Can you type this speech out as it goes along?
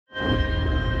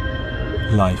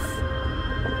Life,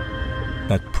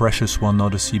 that precious one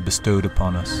odyssey bestowed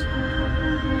upon us.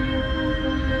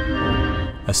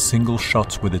 A single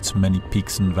shot with its many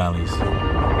peaks and valleys.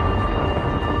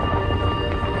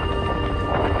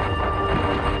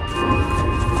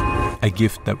 A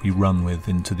gift that we run with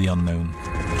into the unknown.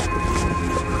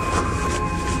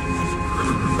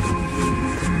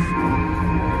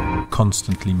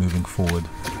 Constantly moving forward.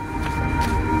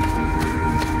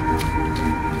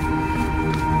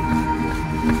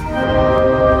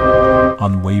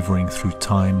 Unwavering through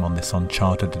time on this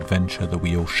uncharted adventure that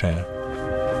we all share.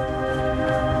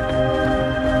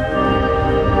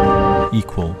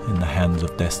 Equal in the hands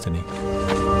of destiny.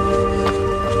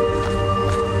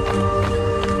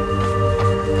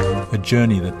 A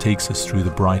journey that takes us through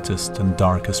the brightest and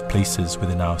darkest places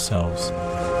within ourselves.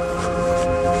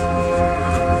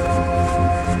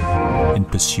 In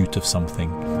pursuit of something.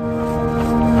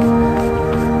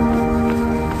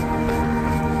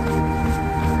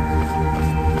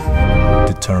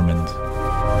 Determined.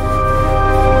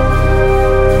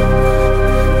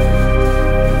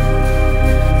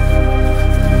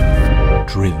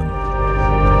 Driven.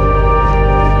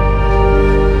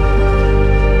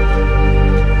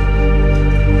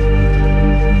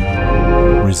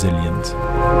 Resilient.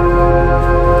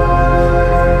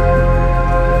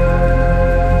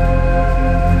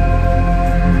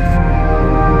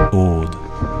 Awed.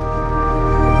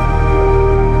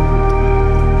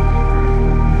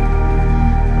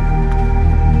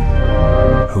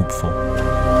 Hopeful.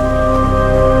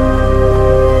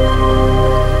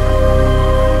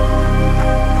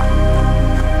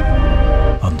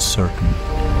 Uncertain.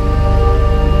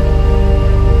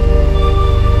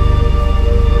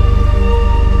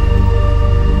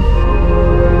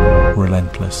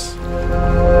 Relentless.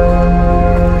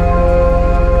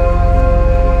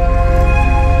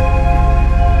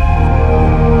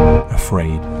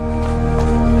 Afraid.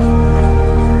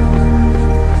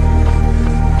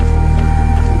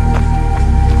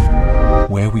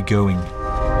 Where are we going?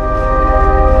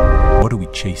 What are we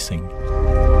chasing?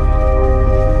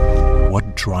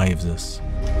 What drives us?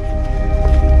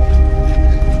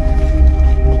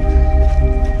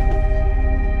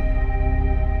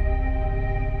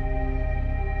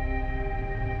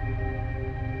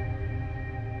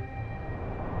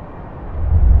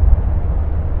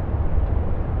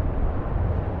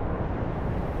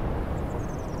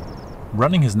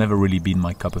 Running has never really been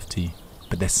my cup of tea,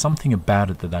 but there's something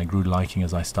about it that I grew liking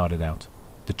as I started out.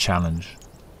 The challenge.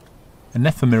 An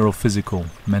ephemeral physical,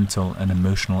 mental and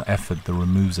emotional effort that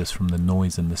removes us from the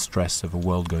noise and the stress of a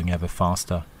world going ever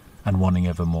faster and wanting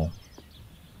ever more.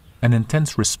 An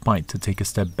intense respite to take a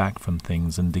step back from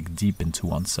things and dig deep into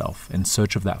oneself in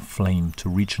search of that flame to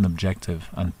reach an objective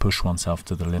and push oneself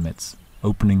to the limits,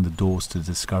 opening the doors to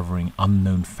discovering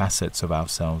unknown facets of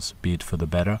ourselves, be it for the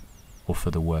better or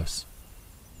for the worse.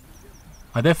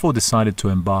 I therefore decided to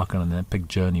embark on an epic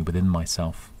journey within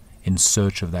myself, in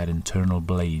search of that internal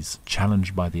blaze,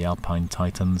 challenged by the Alpine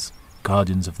Titans,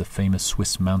 guardians of the famous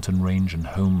Swiss mountain range and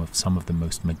home of some of the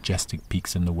most majestic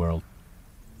peaks in the world.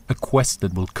 A quest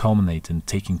that will culminate in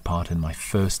taking part in my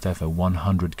first ever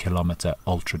 100-kilometer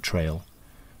ultra trail,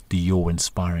 the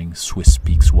awe-inspiring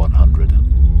SwissPeaks 100.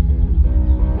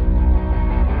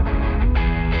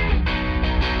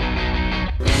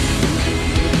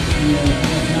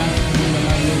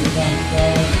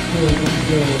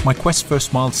 My quest's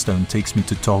first milestone takes me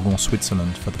to Torgon,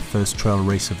 Switzerland for the first trail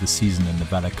race of the season in the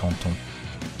Valais Canton.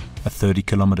 A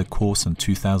 30-kilometer course and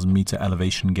 2,000-meter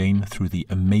elevation gain through the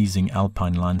amazing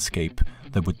alpine landscape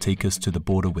that would take us to the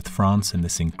border with France in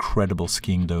this incredible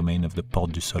skiing domain of the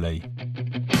Porte du Soleil.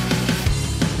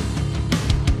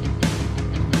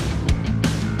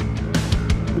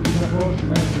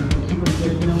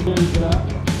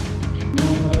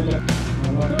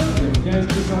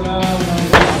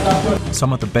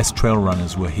 Some of the best trail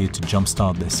runners were here to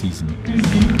jumpstart their season.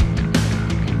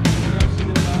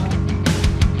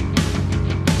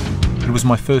 It was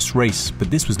my first race,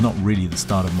 but this was not really the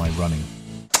start of my running.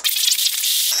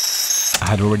 I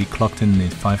had already clocked in the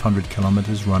 500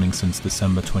 kilometers running since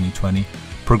December 2020,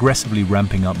 progressively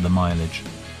ramping up the mileage.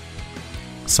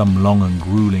 Some long and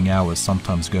grueling hours,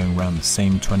 sometimes going around the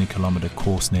same 20-kilometer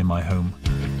course near my home.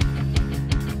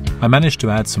 I managed to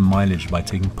add some mileage by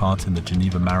taking part in the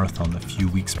Geneva Marathon a few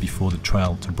weeks before the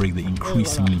trail to break the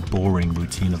increasingly boring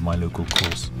routine of my local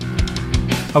course.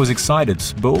 I was excited,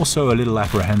 but also a little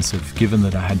apprehensive, given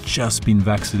that I had just been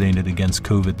vaccinated against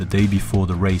COVID the day before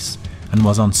the race and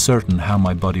was uncertain how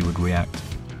my body would react.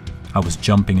 I was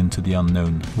jumping into the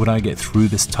unknown. Would I get through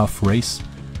this tough race?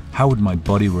 How would my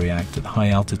body react at high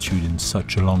altitude in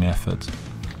such a long effort?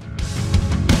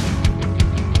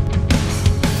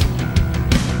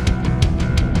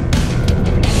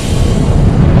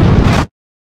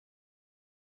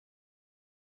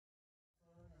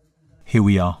 Here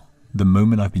we are, the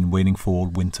moment I've been waiting for all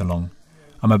winter long.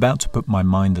 I'm about to put my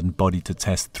mind and body to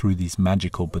test through these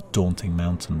magical but daunting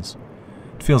mountains.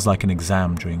 It feels like an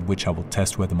exam during which I will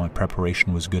test whether my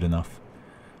preparation was good enough.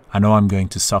 I know I'm going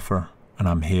to suffer, and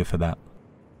I'm here for that.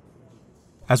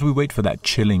 As we wait for that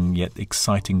chilling yet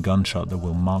exciting gunshot that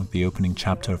will mark the opening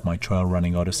chapter of my trail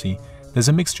running odyssey, there's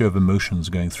a mixture of emotions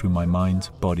going through my mind,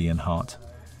 body and heart.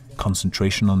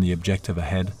 Concentration on the objective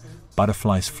ahead,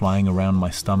 butterflies flying around my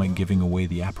stomach giving away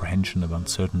the apprehension of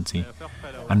uncertainty,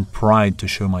 and pride to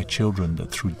show my children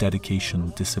that through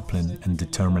dedication, discipline and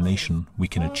determination we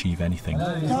can achieve anything.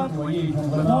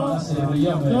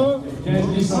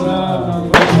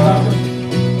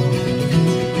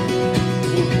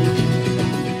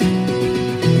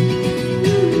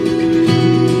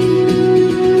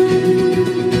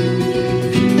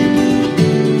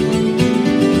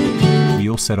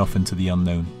 Set off into the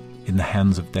unknown, in the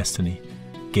hands of destiny,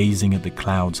 gazing at the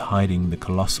clouds hiding the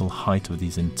colossal height of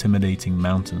these intimidating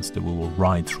mountains that we will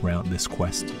ride throughout this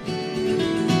quest.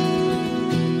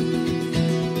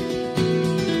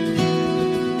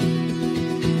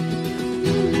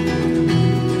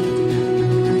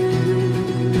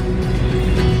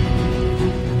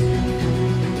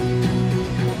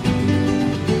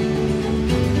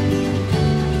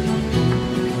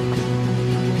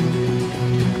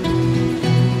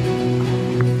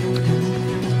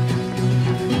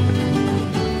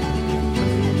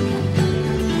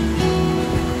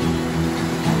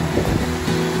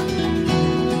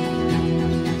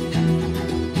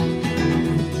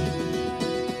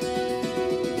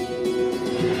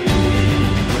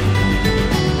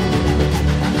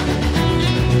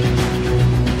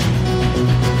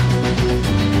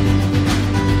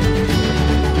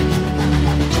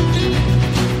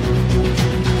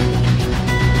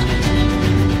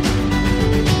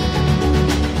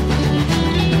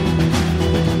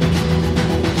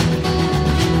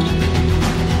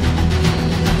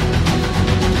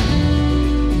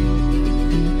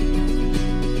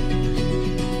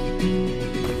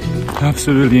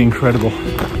 Absolutely incredible.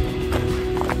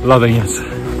 Loving it.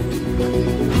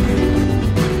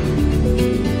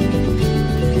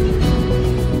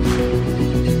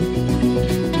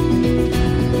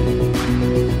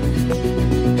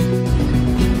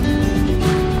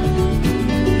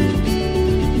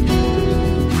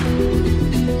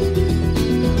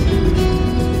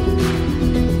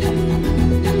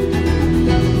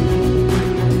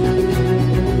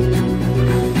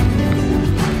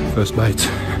 First bite.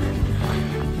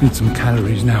 Need some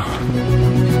calories now.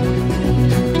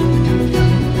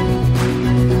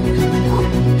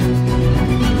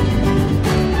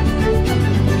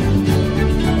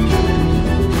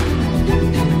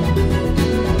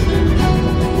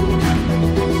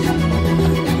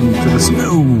 Into the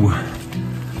snow.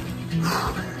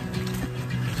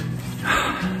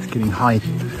 It's getting high.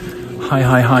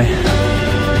 High.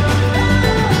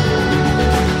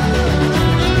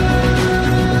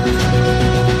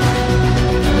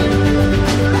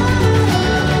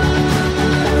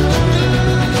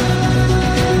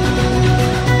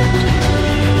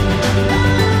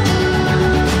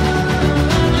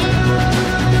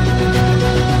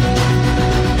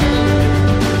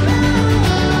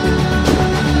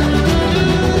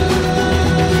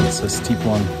 Steep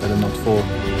one, better not fall.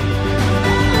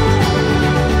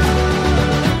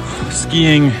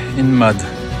 Skiing in mud.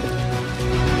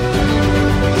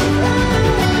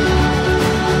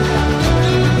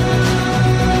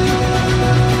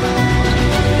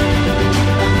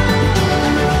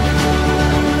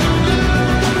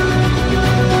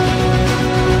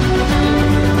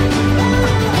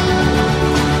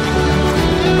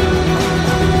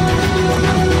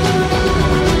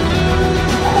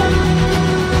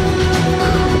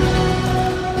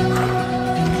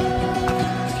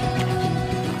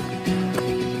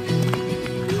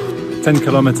 Ten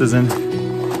kilometers in.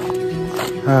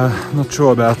 Not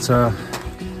sure about the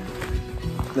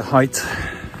height,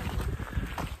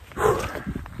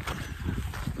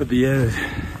 but the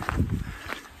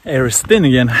air is thin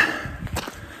again.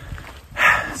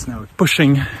 So now we're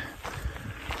pushing.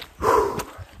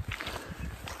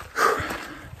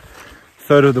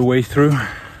 Third of the way through.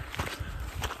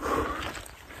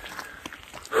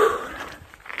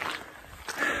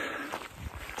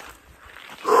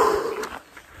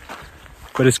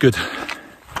 But it's good.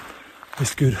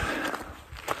 It's good.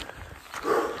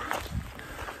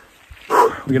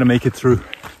 We're gonna make it through.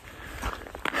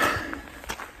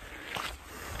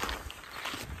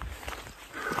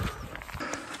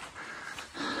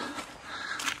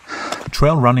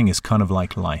 Trail running is kind of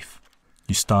like life.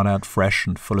 You start out fresh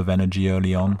and full of energy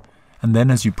early on, And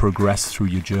then as you progress through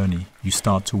your journey, you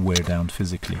start to wear down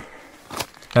physically.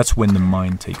 That's when the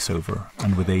mind takes over,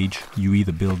 and with age, you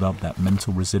either build up that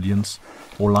mental resilience,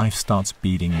 or life starts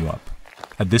beating you up.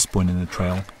 At this point in the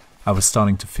trail, I was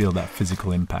starting to feel that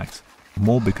physical impact,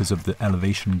 more because of the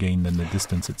elevation gain than the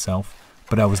distance itself,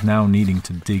 but I was now needing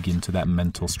to dig into that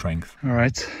mental strength. All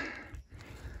right,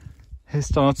 here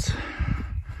starts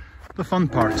the fun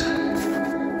part.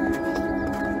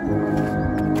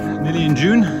 Nearly in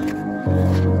June,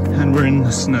 and we're in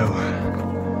the snow.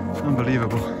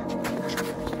 Unbelievable.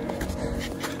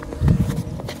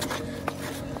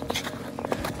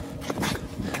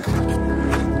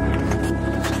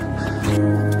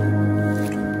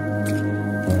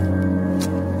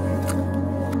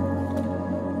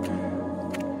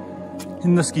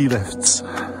 In the ski lifts.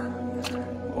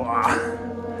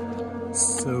 Wow,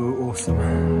 so awesome.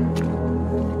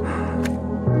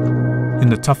 In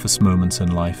the toughest moments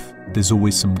in life, there's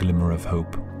always some glimmer of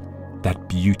hope. That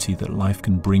beauty that life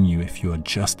can bring you if you are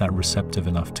just that receptive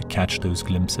enough to catch those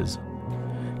glimpses.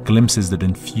 Glimpses that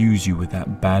infuse you with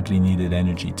that badly needed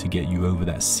energy to get you over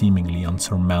that seemingly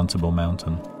unsurmountable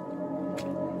mountain.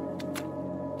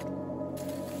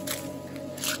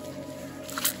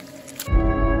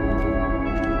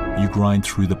 You grind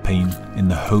through the pain in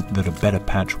the hope that a better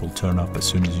patch will turn up as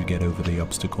soon as you get over the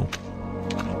obstacle.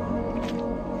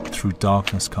 Through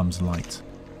darkness comes light.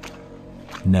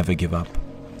 Never give up.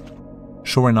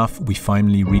 Sure enough, we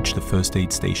finally reach the first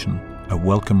aid station, a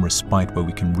welcome respite where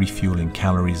we can refuel in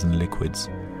calories and liquids.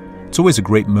 It's always a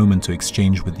great moment to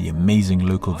exchange with the amazing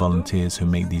local volunteers who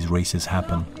make these races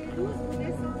happen.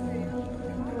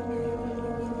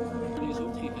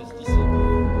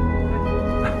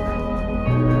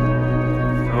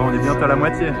 On est bientôt à la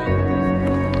moitié.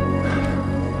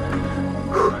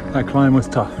 That climb was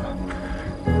tough.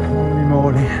 Holy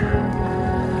moly.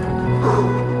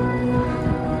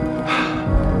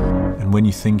 And when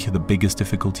you think the biggest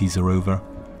difficulties are over,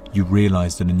 you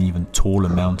realize that an even taller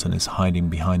mountain is hiding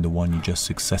behind the one you just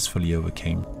successfully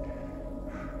overcame.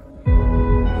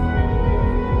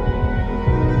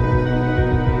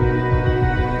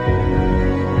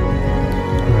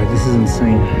 Alright, this is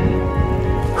insane.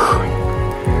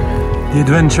 The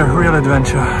adventure, real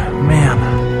adventure, man.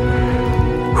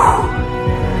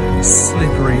 Whew.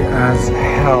 Slippery as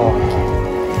hell.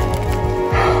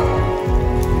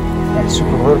 And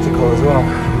super vertical as well.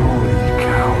 Holy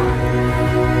cow.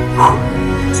 Whew.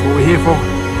 That's what we're here for.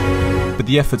 But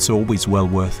the efforts are always well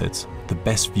worth it. The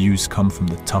best views come from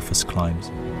the toughest climbs.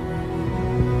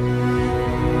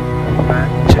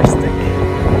 Majestic.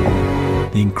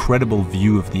 The incredible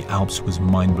view of the Alps was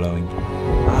mind-blowing.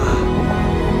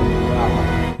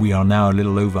 We are now a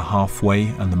little over halfway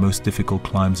and the most difficult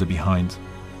climbs are behind.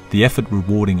 The effort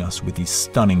rewarding us with these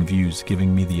stunning views,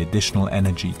 giving me the additional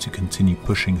energy to continue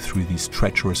pushing through these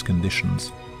treacherous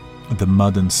conditions. The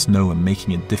mud and snow are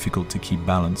making it difficult to keep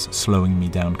balance, slowing me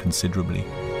down considerably.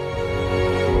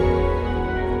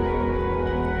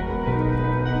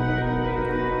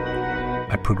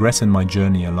 I progress in my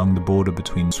journey along the border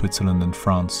between Switzerland and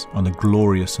France on the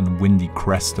glorious and windy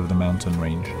crest of the mountain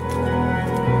range.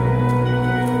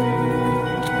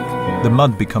 The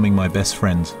mud becoming my best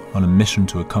friend, on a mission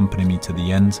to accompany me to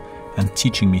the end and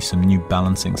teaching me some new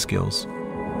balancing skills.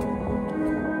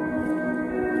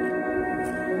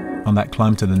 On that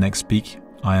climb to the next peak,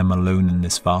 I am alone in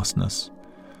this vastness.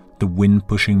 The wind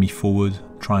pushing me forward,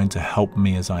 trying to help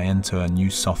me as I enter a new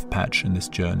soft patch in this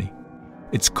journey.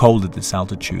 It's cold at this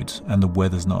altitude and the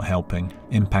weather's not helping,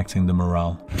 impacting the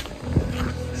morale.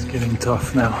 It's getting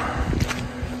tough now.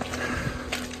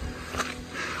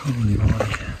 Holy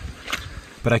moly.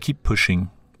 But I keep pushing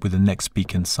with the next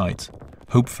peak in sight,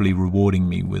 hopefully rewarding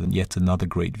me with yet another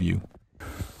great view.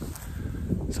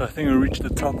 So I think we reached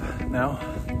the top now.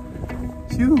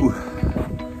 Phew!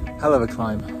 Hell of a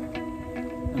climb.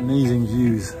 Amazing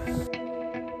views.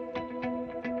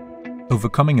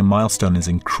 Overcoming a milestone is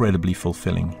incredibly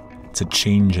fulfilling. It's a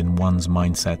change in one's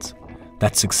mindset.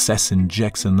 That success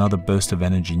injects another burst of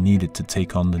energy needed to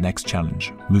take on the next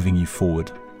challenge, moving you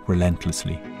forward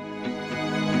relentlessly.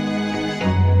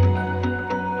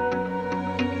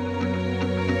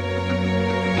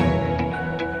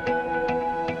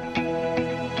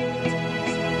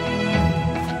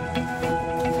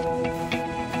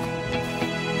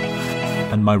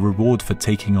 And my reward for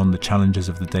taking on the challenges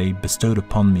of the day bestowed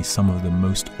upon me some of the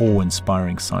most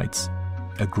awe-inspiring sights.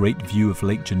 A great view of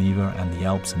Lake Geneva and the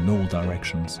Alps in all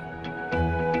directions.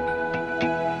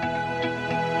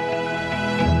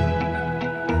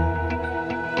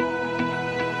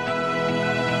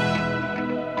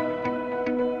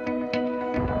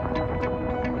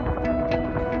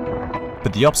 But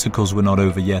But the obstacles were not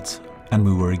over yet, and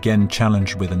we were again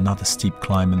challenged with another steep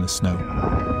climb in the snow.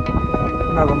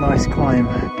 Another nice climb.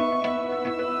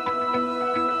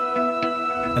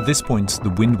 At this point,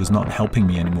 the wind was not helping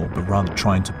me anymore, but rather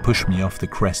trying to push me off the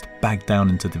crest back down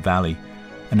into the valley,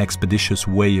 an expeditious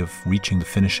way of reaching the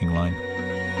finishing line.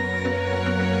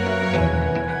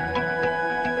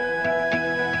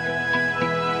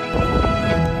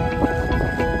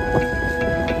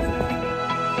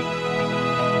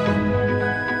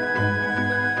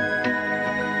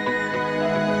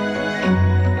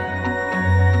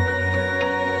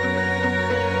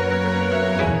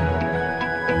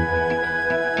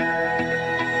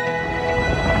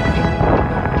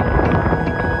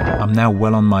 I'm now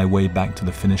well on my way back to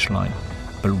the finish line,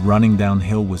 but running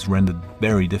downhill was rendered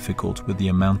very difficult with the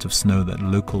amount of snow that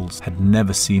locals had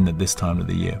never seen at this time of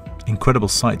the year. Incredible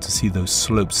sight to see those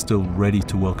slopes still ready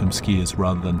to welcome skiers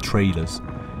rather than traders,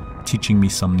 teaching me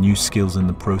some new skills in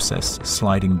the process,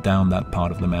 sliding down that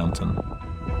part of the mountain.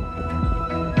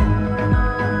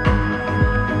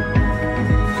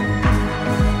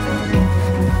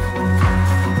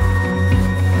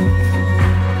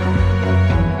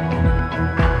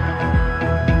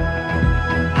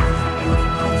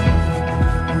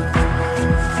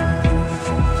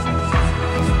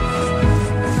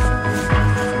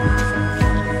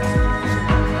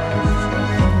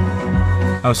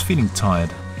 I was feeling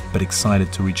tired, but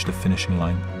excited to reach the finishing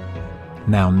line.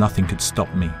 Now nothing could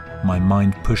stop me, my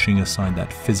mind pushing aside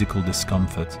that physical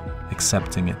discomfort,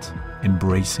 accepting it,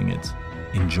 embracing it,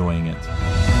 enjoying it.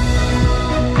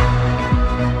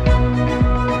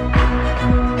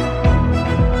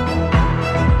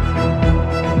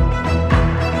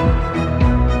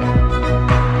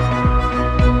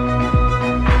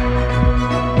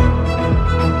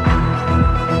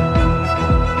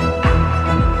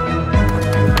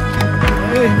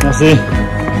 Merci.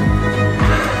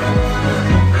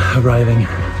 Arriving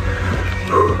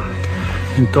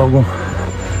in Torgon.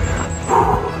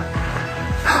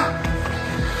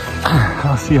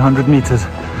 I see 100 meters.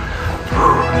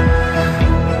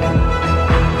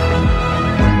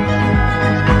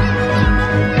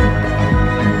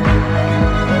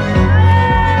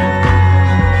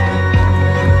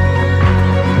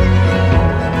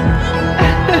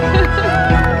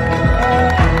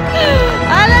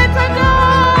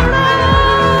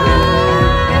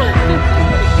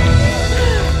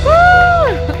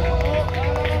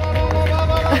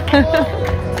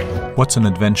 What's an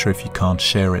adventure if you can't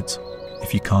share it?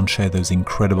 If you can't share those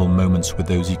incredible moments with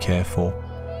those you care for?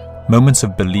 Moments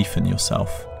of belief in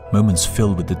yourself, moments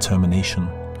filled with determination,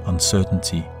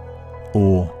 uncertainty,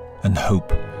 awe, and hope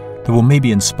that will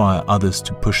maybe inspire others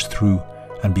to push through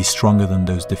and be stronger than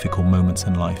those difficult moments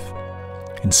in life.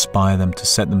 Inspire them to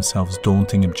set themselves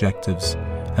daunting objectives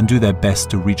and do their best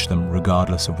to reach them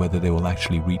regardless of whether they will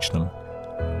actually reach them.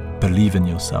 Believe in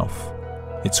yourself.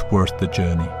 It's worth the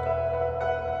journey.